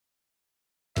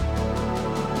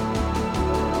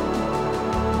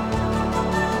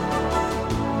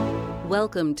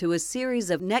Welcome to a series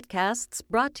of netcasts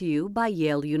brought to you by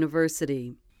Yale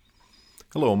University.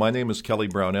 Hello, my name is Kelly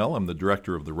Brownell. I'm the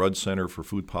director of the Rudd Center for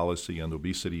Food Policy and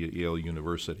Obesity at Yale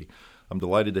University. I'm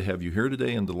delighted to have you here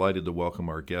today and delighted to welcome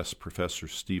our guest, Professor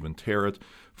Stephen Tarrant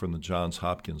from the Johns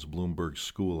Hopkins Bloomberg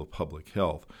School of Public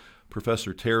Health.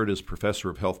 Professor Tarrant is Professor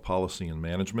of Health Policy and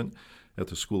Management at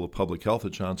the School of Public Health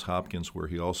at Johns Hopkins, where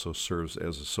he also serves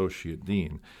as Associate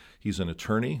Dean. He's an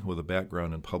attorney with a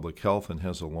background in public health and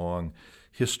has a long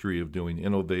history of doing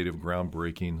innovative,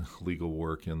 groundbreaking legal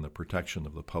work in the protection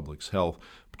of the public's health,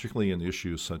 particularly in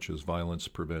issues such as violence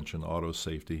prevention, auto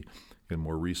safety, and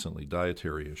more recently,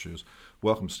 dietary issues.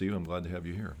 Welcome, Steve. I'm glad to have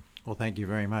you here. Well, thank you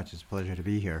very much. It's a pleasure to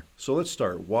be here. So let's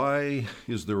start. Why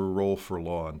is there a role for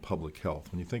law in public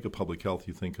health? When you think of public health,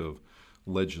 you think of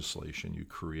legislation. You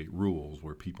create rules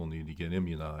where people need to get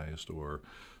immunized, or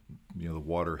the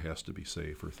water has to be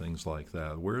safe, or things like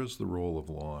that. Where is the role of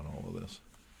law in all of this?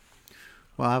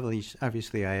 Well,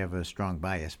 obviously I have a strong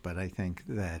bias, but I think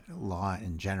that law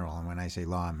in general, and when I say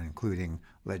law, I'm including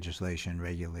legislation,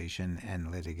 regulation,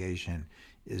 and litigation,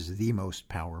 is the most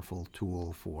powerful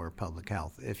tool for public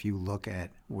health. If you look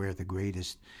at where the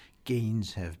greatest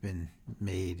gains have been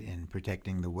made in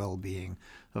protecting the well-being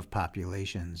of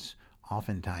populations,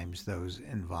 oftentimes those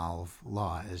involve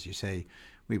law. As you say,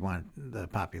 we want the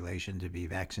population to be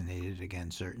vaccinated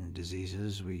against certain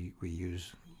diseases. We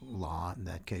use law, in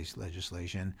that case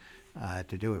legislation,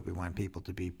 to do it. We want people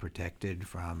to be protected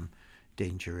from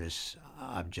dangerous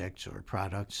objects or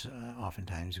products.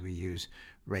 Oftentimes we use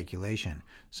regulation.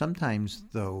 Sometimes,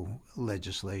 though,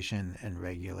 legislation and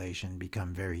regulation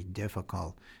become very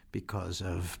difficult because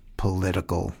of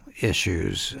political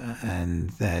issues, and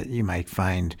that you might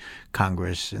find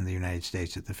Congress in the United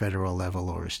States at the federal level,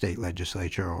 or a state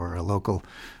legislature, or a local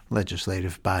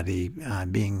legislative body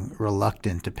being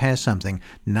reluctant to pass something,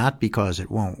 not because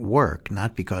it won't work,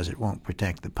 not because it won't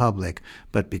protect the public,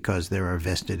 but because there are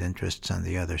vested interests on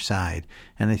the other side.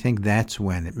 And I think that's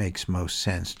when it makes most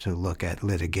sense to look at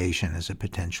litigation as a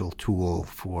potential tool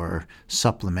for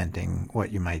supplementing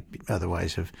what you might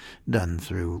otherwise have done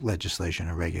through legislation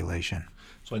or regulation.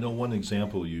 So I know one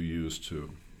example you use to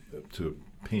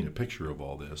paint a picture of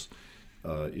all this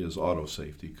is auto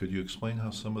safety. Could you explain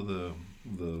how some of the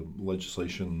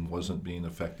legislation wasn't being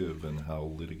effective and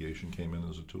how litigation came in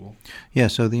as a tool? Yeah,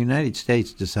 so the United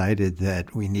States decided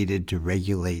that we needed to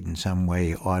regulate in some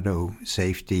way auto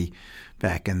safety.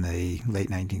 Back in the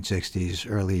late 1960s,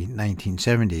 early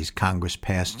 1970s, Congress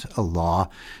passed a law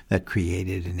that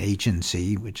created an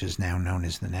agency, which is now known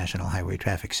as the National Highway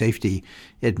Traffic Safety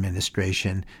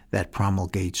Administration, that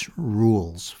promulgates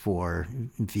rules for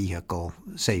vehicle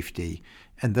safety.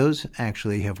 And those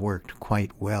actually have worked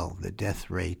quite well. The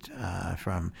death rate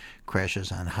from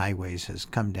crashes on highways has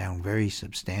come down very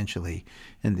substantially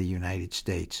in the United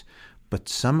States. But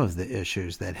some of the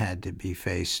issues that had to be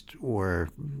faced were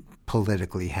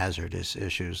politically hazardous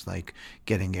issues, like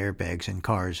getting airbags in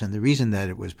cars. And the reason that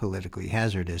it was politically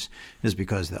hazardous is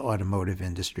because the automotive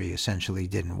industry essentially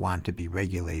didn't want to be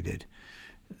regulated.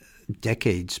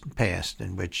 Decades passed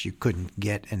in which you couldn't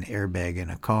get an airbag in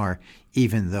a car,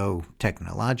 even though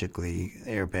technologically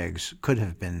airbags could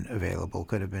have been available,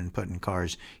 could have been put in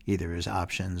cars either as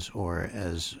options or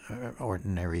as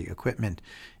ordinary equipment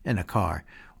in a car.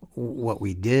 What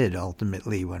we did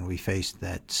ultimately when we faced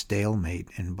that stalemate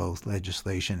in both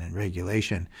legislation and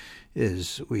regulation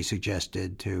is we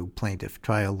suggested to plaintiff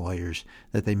trial lawyers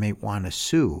that they may want to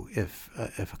sue if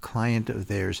a client of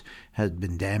theirs had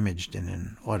been damaged in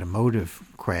an automotive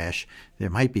crash.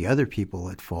 There might be other people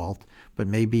at fault, but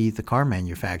maybe the car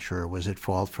manufacturer was at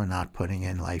fault for not putting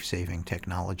in life-saving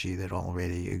technology that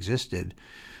already existed.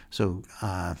 So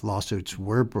lawsuits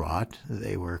were brought.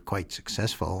 They were quite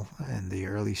successful in the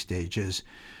early stages.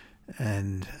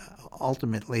 And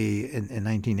ultimately, in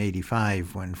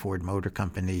 1985, when Ford Motor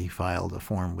Company filed a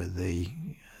form with the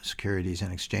Securities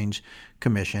and Exchange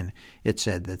Commission, it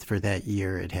said that for that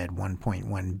year it had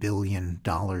 $1.1 billion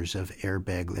of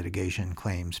airbag litigation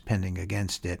claims pending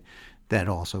against it. That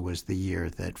also was the year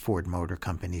that Ford Motor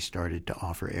Company started to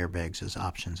offer airbags as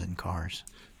options in cars.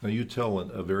 Now, you tell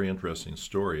a very interesting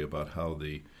story about how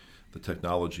the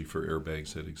technology for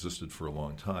airbags had existed for a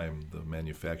long time. The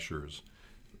manufacturers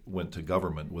went to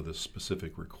government with a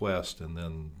specific request, and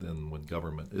then when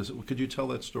government could you tell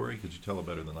that story? Could you tell it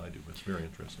better than I do? It's very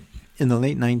interesting. In the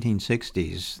late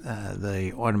 1960s,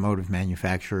 the automotive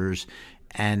manufacturers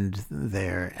and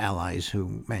their allies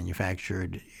who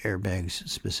manufactured airbags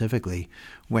specifically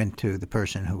went to the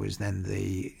person who was then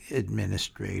the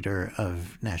administrator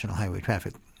of National Highway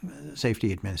Traffic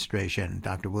Safety Administration,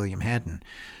 Dr. William Haddon,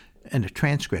 And a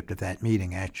transcript of that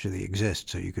meeting actually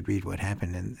exists, so you could read what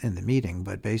happened in the meeting.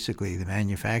 But basically, the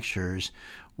manufacturers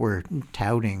were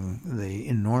touting the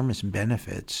enormous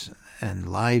benefits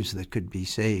and lives that could be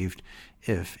saved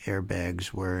if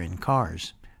airbags were in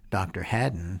cars. Dr.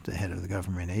 Haddon, the head of the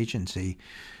government agency,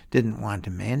 didn't want to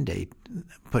mandate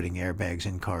putting airbags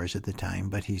in cars at the time,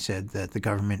 but he said that the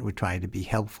government would try to be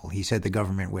helpful. He said the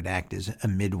government would act as a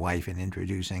midwife in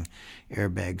introducing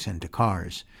airbags into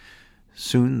cars.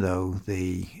 Soon, though,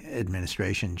 the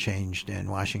administration changed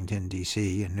in Washington,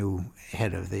 D.C. A new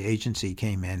head of the agency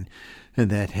came in, and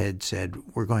that head said,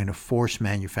 we're going to force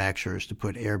manufacturers to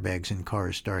put airbags in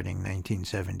cars starting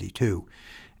 1972.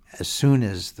 As soon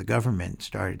as the government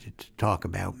started to talk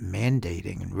about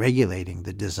mandating and regulating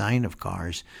the design of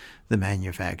cars, the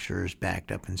manufacturers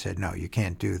backed up and said, no, you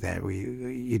can't do that.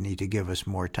 You need to give us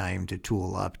more time to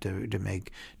tool up, to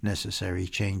make necessary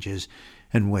changes.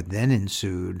 And what then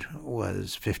ensued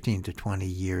was 15 to 20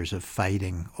 years of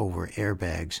fighting over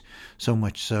airbags, so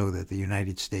much so that the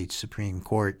United States Supreme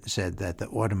Court said that the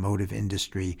automotive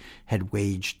industry had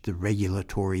waged the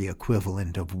regulatory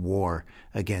equivalent of war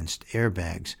against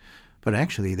airbags. But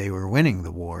actually, they were winning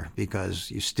the war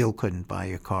because you still couldn't buy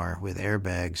a car with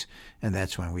airbags, and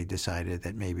that's when we decided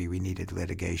that maybe we needed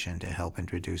litigation to help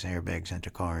introduce airbags into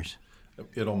cars.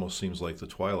 It almost seems like the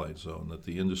Twilight Zone, that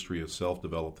the industry itself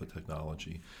developed the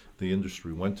technology. The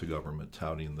industry went to government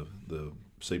touting the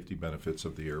safety benefits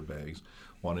of the airbags,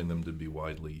 wanting them to be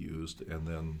widely used, and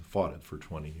then fought it for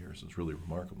 20 years. It's really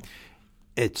remarkable.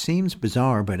 It seems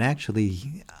bizarre, but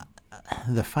actually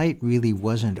the fight really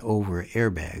wasn't over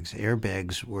airbags.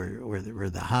 Airbags were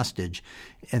the hostage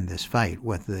in this fight.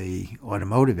 What the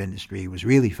automotive industry was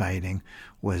really fighting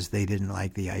was they didn't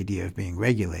like the idea of being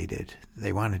regulated.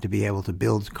 They wanted to be able to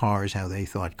build cars how they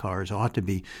thought cars ought to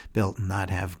be built and not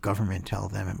have government tell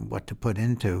them what to put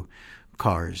into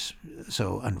cars.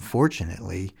 So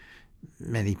unfortunately,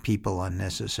 many people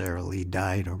unnecessarily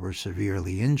died or were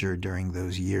severely injured during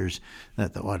those years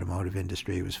that the automotive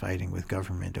industry was fighting with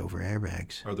government over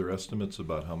airbags. Are there estimates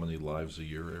about how many lives a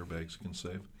year airbags can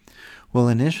save? Well,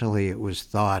 initially it was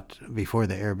thought, before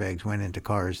the airbags went into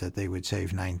cars, that they would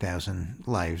save 9,000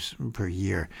 lives per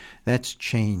year. That's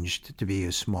changed to be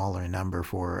a smaller number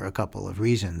for a couple of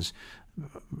reasons.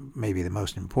 Maybe the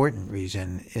most important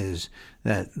reason is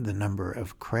that the number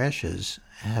of crashes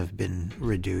have been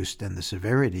reduced and the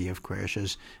severity of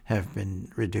crashes have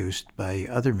been reduced by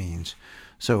other means.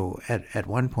 So at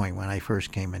one point when I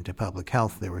first came into public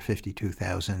health, there were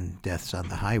 52,000 deaths on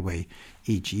the highway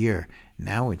each year.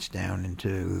 Now it's down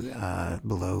into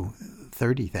below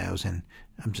 30,000.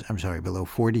 Below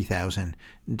 40,000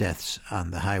 deaths on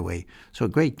the highway. So a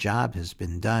great job has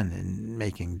been done in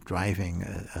making driving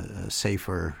a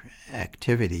safer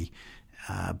activity,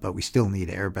 but we still need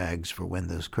airbags for when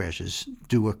those crashes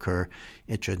do occur.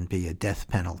 It shouldn't be a death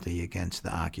penalty against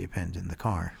the occupant in the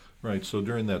car. Right. So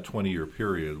during that 20-year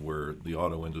period where the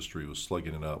auto industry was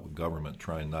slugging it out with government,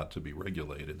 trying not to be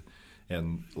regulated,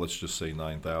 and let's just say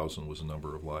 9,000 was the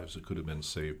number of lives that could have been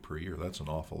saved per year, that's an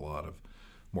awful lot of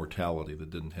mortality that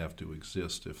didn't have to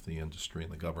exist if the industry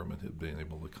and the government had been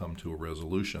able to come to a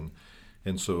resolution.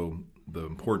 And so the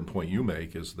important point you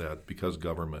make is that because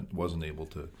government wasn't able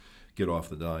to get off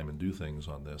the dime and do things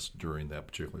on this during that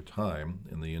particular time,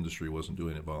 and the industry wasn't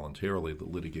doing it voluntarily, the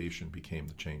litigation became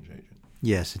the change agent.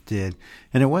 Yes, it did.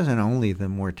 And it wasn't only the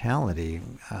mortality.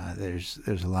 There's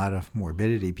a lot of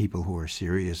morbidity, people who are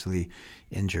seriously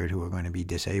injured who are going to be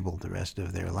disabled the rest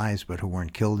of their lives, but who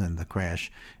weren't killed in the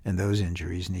crash, and those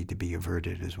injuries need to be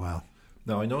averted as well.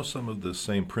 Now, I know some of the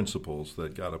same principles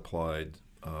that got applied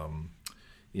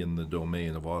in the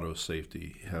domain of auto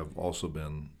safety have also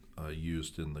been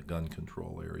used in the gun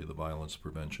control area, the violence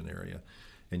prevention area.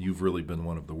 And you've really been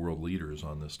one of the world leaders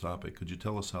on this topic. Could you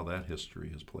tell us how that history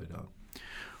has played out?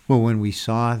 Well, when we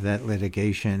saw that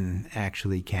litigation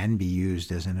actually can be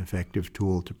used as an effective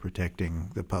tool to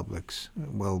protecting the public's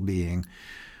well-being,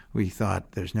 we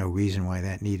thought there's no reason why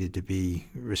that needed to be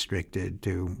restricted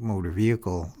to motor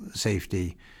vehicle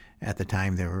safety. At the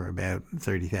time, there were about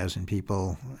 30,000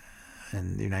 people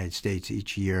in the United States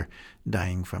each year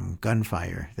dying from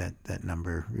gunfire. That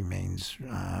number remains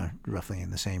roughly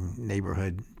in the same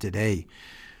neighborhood today.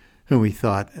 And we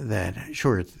thought that,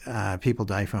 sure, people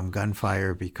die from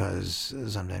gunfire because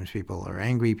sometimes people are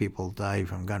angry. People die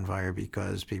from gunfire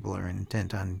because people are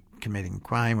intent on committing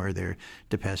crime or they're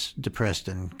depressed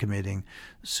and committing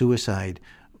suicide.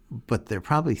 But there are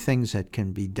probably things that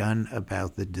can be done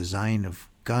about the design of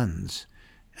guns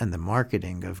and the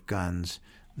marketing of guns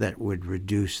that would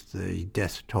reduce the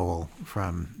death toll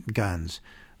from guns.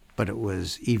 But it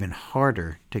was even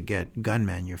harder to get gun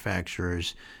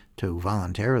manufacturers to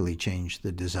voluntarily change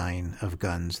the design of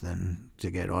guns than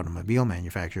to get automobile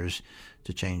manufacturers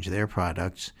to change their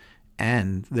products.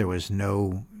 And there was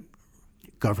no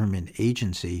government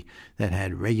agency that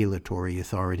had regulatory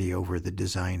authority over the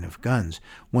design of guns.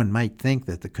 One might think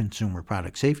that the Consumer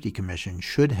Product Safety Commission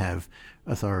should have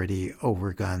authority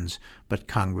over guns, but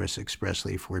Congress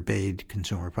expressly forbade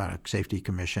Consumer Product Safety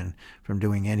Commission from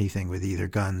doing anything with either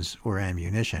guns or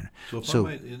ammunition. So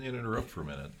if I might interrupt for a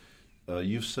minute,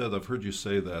 I've heard you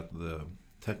say that the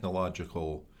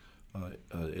technological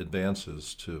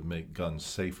advances to make guns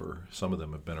safer, some of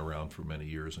them have been around for many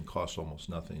years and cost almost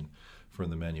nothing for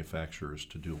the manufacturers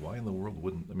to do. Why in the world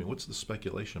what's the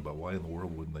speculation about why in the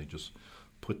world wouldn't they just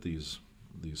put these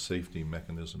safety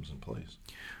mechanisms in place?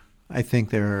 I think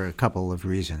there are a couple of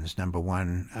reasons. Number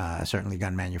one, certainly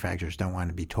gun manufacturers don't want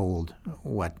to be told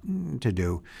what to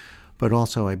do. But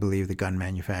also I believe the gun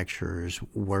manufacturers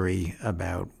worry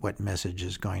about what message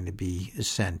is going to be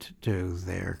sent to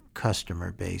their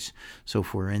customer base. So,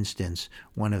 for instance,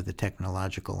 one of the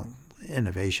technological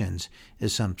innovations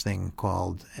is something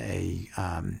called a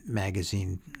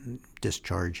magazine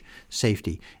discharge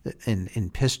safety.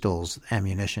 In pistols,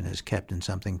 ammunition is kept in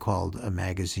something called a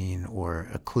magazine or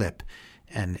a clip.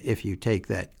 And if you take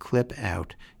that clip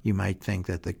out, you might think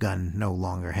that the gun no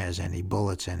longer has any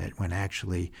bullets in it, when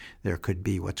actually there could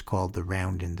be what's called the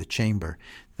round in the chamber.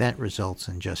 That results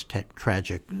in just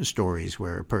tragic stories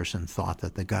where a person thought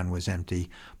that the gun was empty,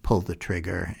 pulled the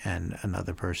trigger, and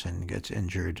another person gets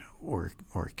injured or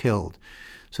killed.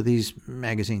 So these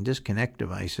magazine disconnect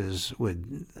devices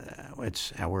would,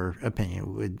 it's our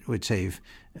opinion, would save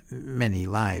many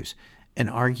lives. An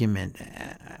argument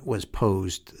was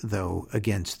posed, though,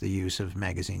 against the use of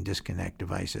magazine disconnect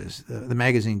devices. The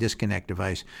magazine disconnect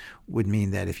device would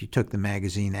mean that if you took the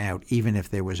magazine out, even if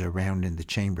there was a round in the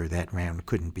chamber, that round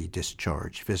couldn't be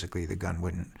discharged. Physically, the gun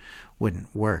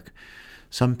wouldn't work.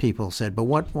 Some people said, but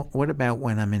what about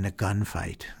when I'm in a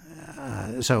gunfight?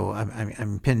 So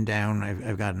I'm pinned down.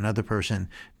 I've got another person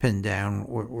pinned down.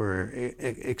 We're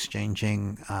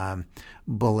exchanging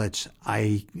bullets.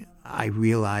 I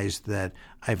realized that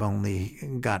I've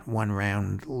only got one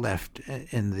round left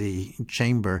in the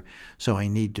chamber, so I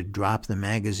need to drop the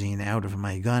magazine out of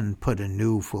my gun, put a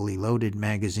new fully loaded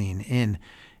magazine in.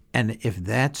 And if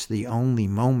that's the only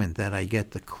moment that I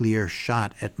get the clear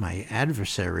shot at my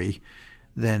adversary,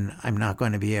 then I'm not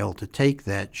going to be able to take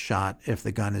that shot if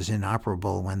the gun is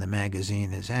inoperable when the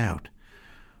magazine is out.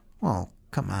 Well,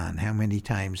 come on, how many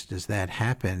times does that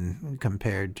happen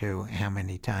compared to how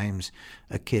many times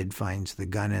a kid finds the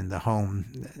gun in the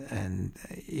home and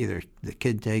either the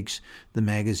kid takes the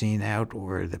magazine out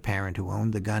or the parent who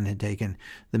owned the gun had taken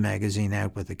the magazine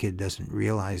out, but the kid doesn't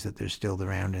realize that there's still the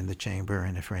round in the chamber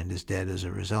and a friend is dead as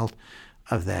a result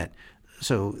of that.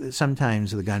 So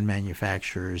sometimes the gun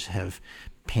manufacturers have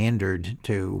pandered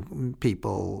to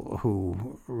people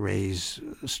who raise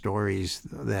stories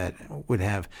that would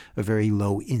have a very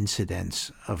low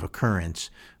incidence of occurrence,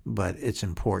 but it's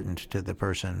important to the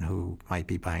person who might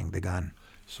be buying the gun.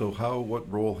 So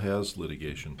what role has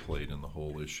litigation played in the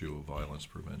whole issue of violence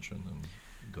prevention and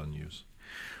gun use?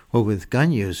 Well, with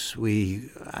gun use, we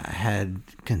had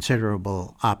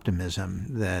considerable optimism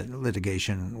that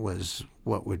litigation was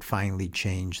what would finally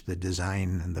change the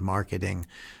design and the marketing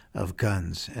of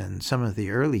guns. And some of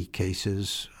the early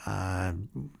cases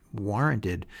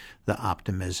warranted the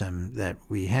optimism that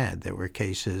we had. There were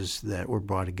cases that were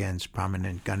brought against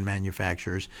prominent gun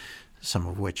manufacturers, some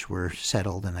of which were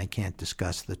settled, and I can't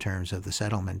discuss the terms of the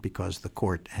settlement because the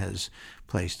court has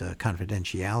placed a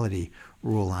confidentiality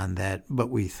rule on that. But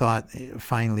we thought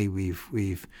finally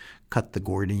we've cut the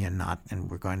Gordian knot,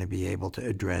 and we're going to be able to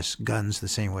address guns the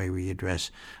same way we address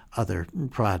other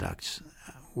products.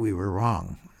 We were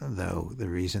wrong, though. The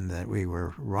reason that we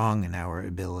were wrong in our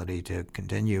ability to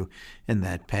continue in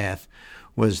that path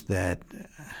was that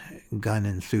gun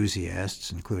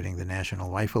enthusiasts, including the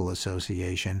National Rifle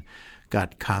Association,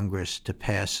 got Congress to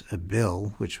pass a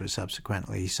bill, which was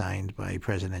subsequently signed by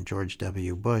President George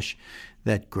W. Bush,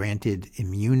 that granted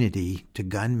immunity to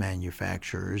gun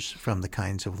manufacturers from the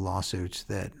kinds of lawsuits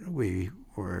that we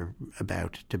were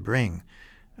about to bring.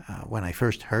 When I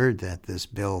first heard that this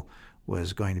bill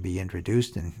was going to be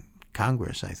introduced in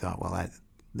Congress, I thought, well,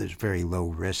 there's very low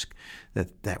risk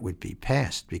that that would be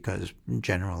passed, because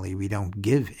generally we don't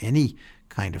give any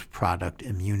kind of product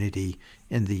immunity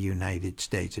in the United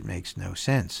States. It makes no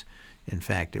sense. In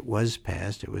fact, it was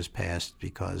passed. It was passed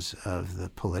because of the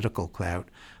political clout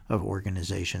of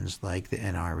organizations like the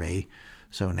NRA.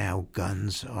 So now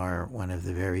guns are one of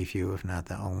the very few, if not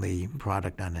the only,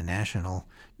 product on a national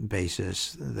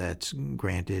basis that's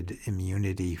granted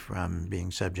immunity from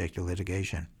being subject to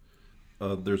litigation.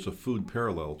 There's a food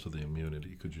parallel to the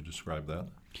immunity. Could you describe that?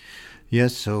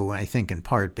 Yes, so I think in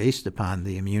part based upon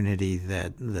the immunity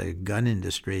that the gun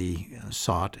industry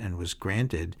sought and was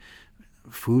granted,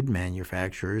 food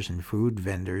manufacturers and food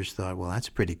vendors thought, well, that's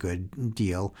a pretty good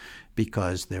deal,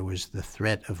 because there was the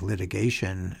threat of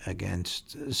litigation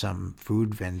against some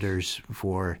food vendors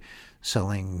for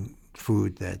selling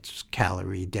food that's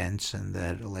calorie dense and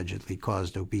that allegedly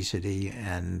caused obesity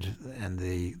and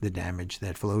the damage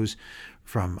that flows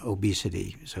from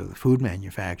obesity. So the food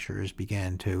manufacturers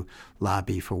began to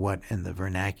lobby for what in the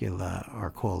vernacular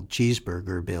are called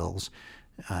cheeseburger bills.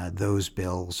 Those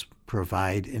bills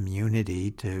provide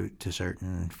immunity to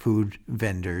certain food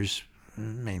vendors,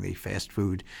 mainly fast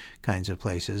food kinds of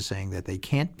places, saying that they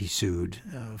can't be sued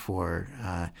for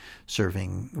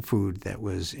serving food that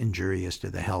was injurious to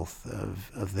the health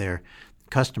of their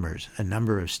customers. A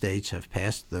number of states have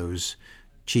passed those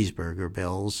cheeseburger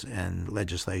bills, and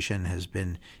legislation has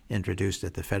been introduced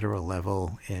at the federal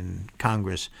level in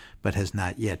Congress, but has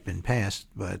not yet been passed.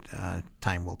 But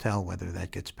time will tell whether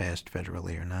that gets passed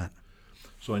federally or not.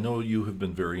 So I know you have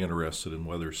been very interested in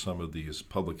whether some of these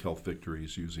public health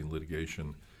victories using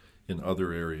litigation in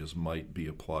other areas might be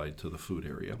applied to the food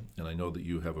area. And I know that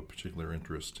you have a particular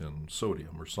interest in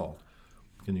sodium or salt.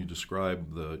 Can you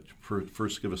describe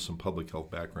first give us some public health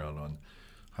background on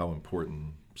how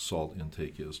important salt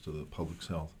intake is to the public's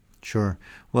health? Sure.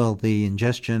 Well, the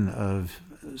ingestion of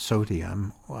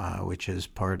sodium, which is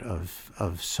part of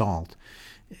salt,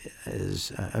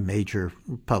 is a major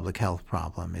public health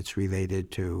problem. It's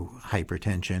related to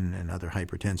hypertension and other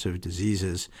hypertensive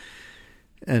diseases.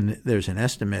 And there's an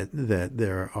estimate that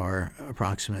there are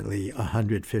approximately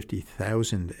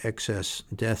 150,000 excess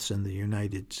deaths in the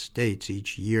United States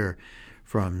each year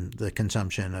from the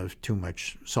consumption of too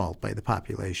much salt by the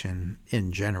population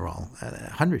in general.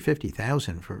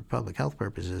 150,000 for public health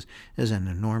purposes is an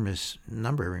enormous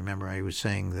number. Remember, I was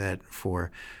saying that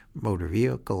for motor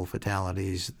vehicle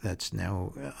fatalities, that's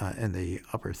now in the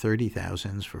upper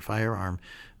 30,000s. For firearm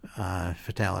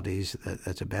fatalities,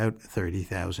 that's about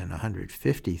 30,000.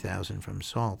 150,000 from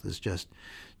salt is just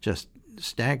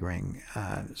staggering.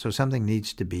 So something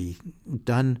needs to be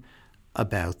done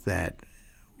about that.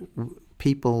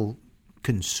 People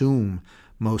consume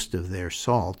most of their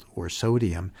salt or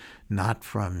sodium not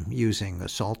from using a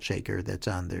salt shaker that's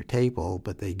on their table,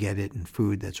 but they get it in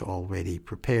food that's already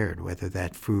prepared, whether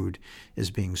that food is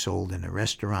being sold in a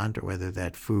restaurant or whether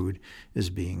that food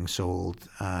is being sold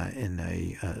in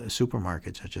a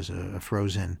supermarket, such as a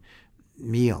frozen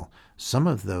meal. Some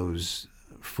of those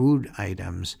food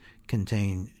items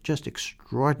contain just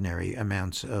extraordinary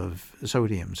amounts of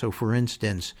sodium. So, for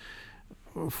instance,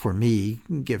 for me,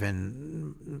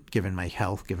 given my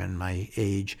health, given my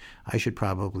age, I should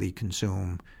probably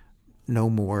consume no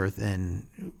more than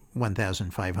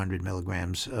 1,500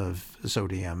 milligrams of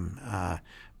sodium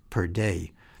per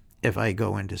day. If I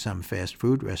go into some fast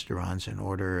food restaurants and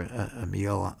order a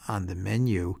meal on the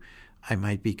menu, I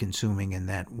might be consuming in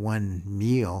that one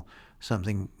meal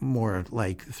something more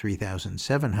like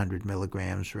 3,700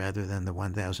 milligrams rather than the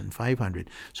 1,500.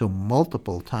 So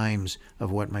multiple times of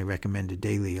what my recommended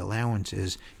daily allowance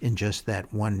is in just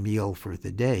that one meal for the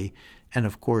day. And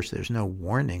of course, there's no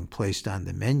warning placed on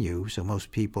the menu, so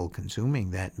most people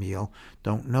consuming that meal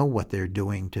don't know what they're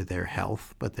doing to their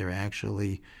health, but they're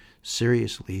actually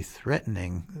seriously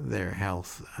threatening their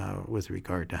health with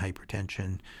regard to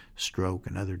hypertension, stroke,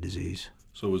 and other disease.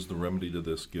 So is the remedy to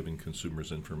this giving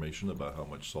consumers information about how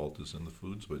much salt is in the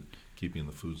foods, but keeping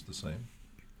the foods the same?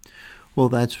 Well,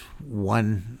 that's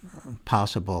one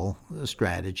possible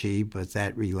strategy, but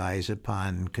that relies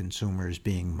upon consumers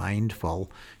being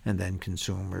mindful and then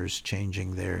consumers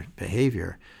changing their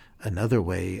behavior. Another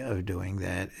way of doing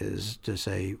that is to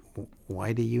say,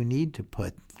 why do you need to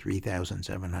put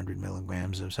 3,700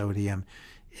 milligrams of sodium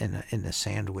in a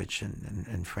sandwich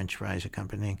and French fries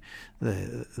accompanying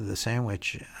the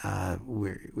sandwich?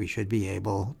 We should be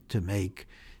able to make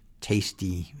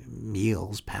tasty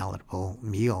meals, palatable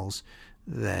meals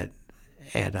that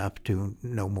add up to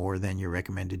no more than your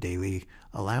recommended daily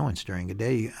allowance during a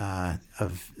day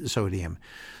of sodium.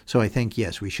 So I think,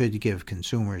 yes, we should give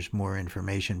consumers more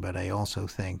information, but I also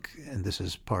think, and this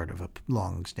is part of a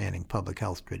long-standing public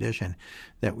health tradition,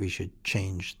 that we should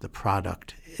change the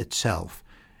product itself.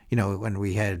 You know, when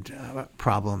we had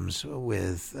problems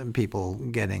with people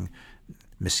getting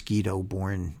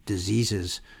mosquito-borne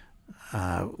diseases,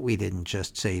 we didn't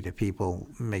just say to people,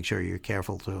 make sure you're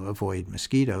careful to avoid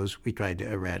mosquitoes. We tried to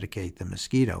eradicate the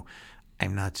mosquito.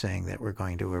 I'm not saying that we're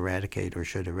going to eradicate or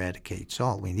should eradicate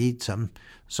salt. We need some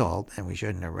salt, and we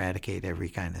shouldn't eradicate every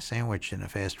kind of sandwich in a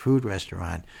fast food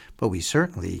restaurant, but we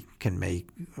certainly can make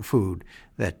food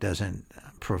that doesn't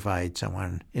provide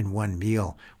someone in one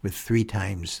meal with 3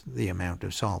 times the amount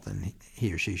of salt than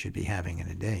he or she should be having in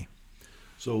a day.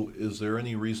 So is there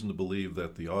any reason to believe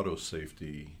that the auto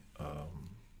safety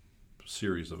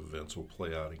series of events will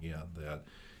play out again, that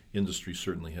industry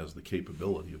certainly has the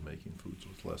capability of making foods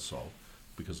with less salt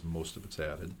because most of it's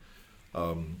added,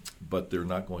 but they're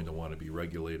not going to want to be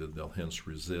regulated. They'll hence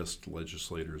resist.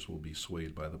 Legislators will be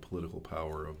swayed by the political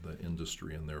power of the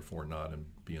industry and therefore not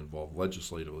be involved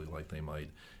legislatively like they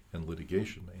might, and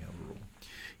litigation may have a role.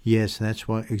 Yes, that's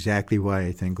exactly why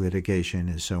I think litigation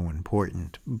is so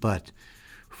important. But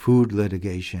food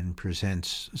litigation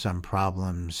presents some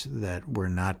problems that were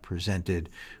not presented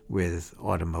with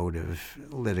automotive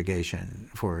litigation.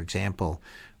 For example,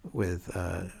 with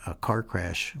a car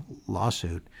crash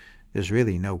lawsuit, there's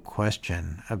really no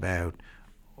question about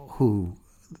who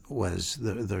was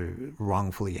the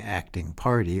wrongfully acting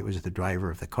party. It was the driver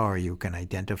of the car. You can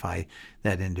identify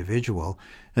that individual,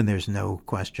 and there's no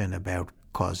question about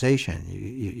causation.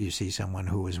 You see someone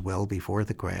who was well before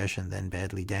the crash and then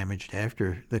badly damaged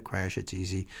after the crash. It's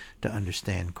easy to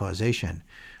understand causation.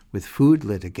 With food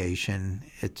litigation,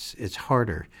 it's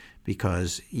harder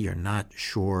because you're not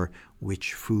sure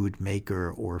which food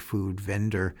maker or food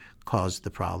vendor caused the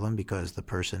problem, because the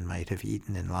person might have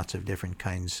eaten in lots of different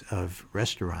kinds of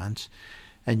restaurants.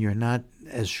 And you're not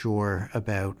as sure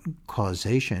about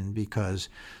causation because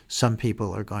some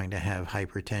people are going to have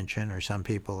hypertension or some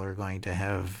people are going to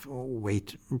have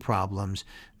weight problems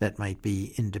that might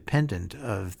be independent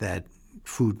of that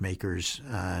food maker's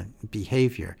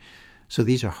behavior. So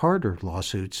these are harder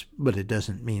lawsuits, but it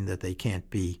doesn't mean that they can't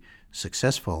be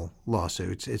successful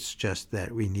lawsuits. It's just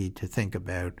that we need to think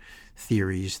about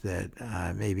theories that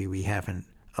maybe we haven't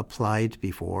applied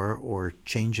before, or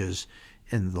changes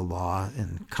in the law,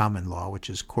 in common law, which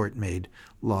is court-made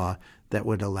law, that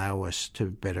would allow us to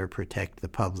better protect the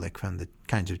public from the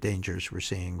kinds of dangers we're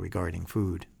seeing regarding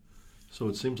food. So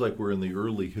it seems like we're in the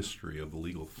early history of the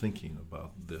legal thinking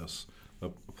about this,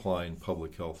 applying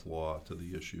public health law to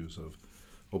the issues of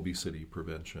obesity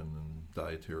prevention and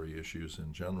dietary issues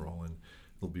in general, and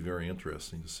it'll be very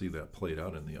interesting to see that played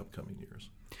out in the upcoming years.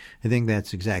 I think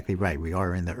that's exactly right. We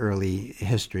are in the early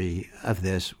history of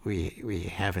this.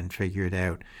 We haven't figured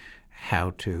out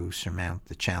how to surmount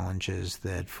the challenges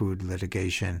that food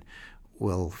litigation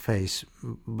will face.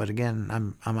 But again,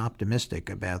 I'm optimistic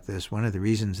about this. One of the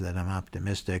reasons that I'm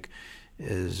optimistic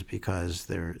is because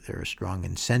there are strong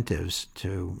incentives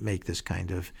to make this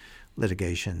kind of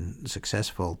litigation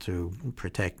successful to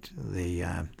protect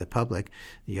the public.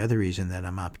 The other reason that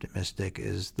I'm optimistic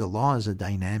is the law is a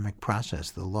dynamic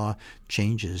process. The law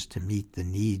changes to meet the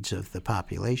needs of the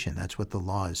population. That's what the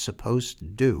law is supposed to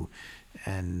do.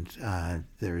 And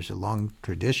there's a long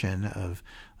tradition of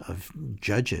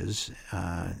judges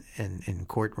in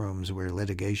courtrooms where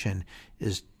litigation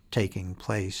is taking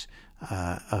place,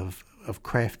 of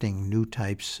crafting new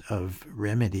types of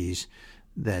remedies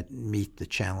that meet the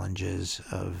challenges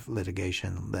of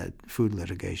litigation that food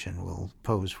litigation will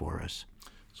pose for us.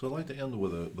 So I'd like to end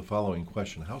with the following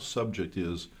question. How subject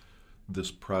is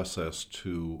this process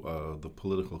to the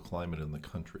political climate in the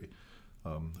country?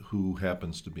 Who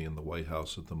happens to be in the White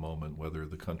House at the moment, whether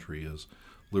the country is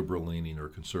liberal-leaning or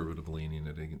conservative-leaning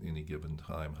at any given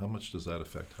time? How much does that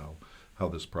affect how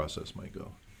this process might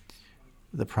go?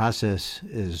 The process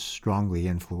is strongly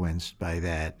influenced by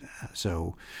that.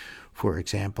 So, for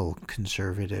example,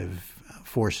 conservative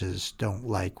forces don't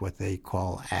like what they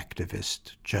call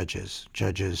activist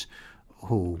judges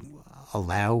who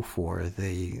allow for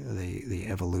the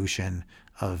evolution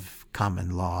of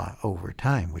common law over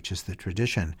time, which is the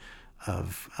tradition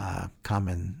of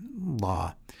common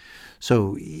law.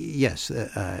 So, yes,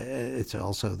 it's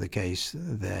also the case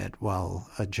that while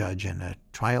a judge in a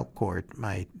trial court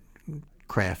might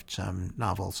craft some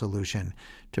novel solution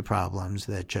to problems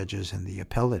that judges in the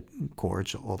appellate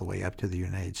courts, all the way up to the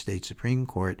United States Supreme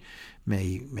Court,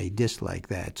 may dislike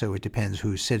that. So it depends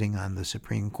who's sitting on the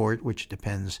Supreme Court, which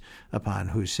depends upon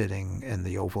who's sitting in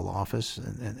the Oval Office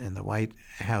in the White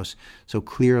House. So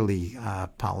clearly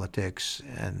politics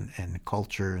and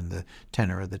culture and the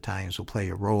tenor of the times will play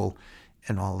a role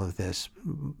in all of this,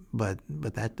 but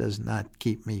that does not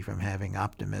keep me from having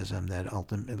optimism that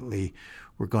ultimately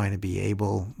we're going to be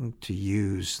able to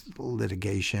use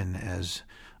litigation as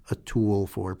a tool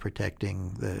for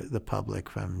protecting the public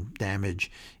from damage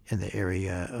in the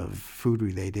area of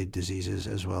food-related diseases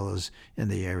as well as in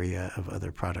the area of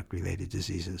other product-related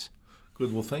diseases.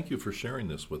 Good. Well, thank you for sharing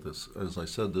this with us. As I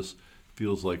said, this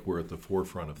feels like we're at the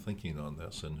forefront of thinking on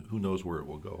this, and who knows where it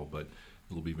will go, but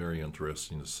it'll be very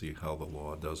interesting to see how the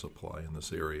law does apply in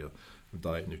this area of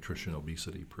diet, nutrition,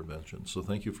 obesity prevention. So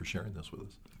thank you for sharing this with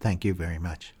us. Thank you very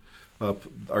much.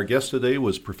 Our guest today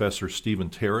was Professor Stephen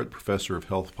Terrett, Professor of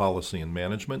Health Policy and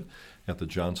Management at the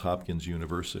Johns Hopkins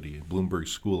University Bloomberg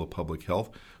School of Public Health,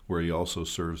 where he also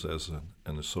serves as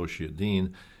an associate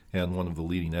dean and one of the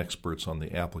leading experts on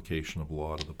the application of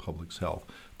law to the public's health.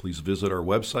 Please visit our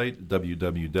website,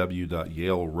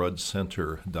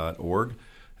 www.yaleruddcenter.org.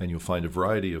 And you'll find a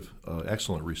variety of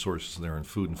excellent resources there on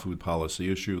food and food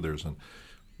policy issue. There's a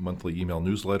monthly email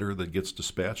newsletter that gets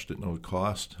dispatched at no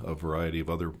cost, a variety of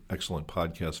other excellent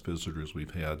podcast visitors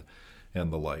we've had,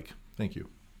 and the like. Thank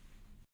you.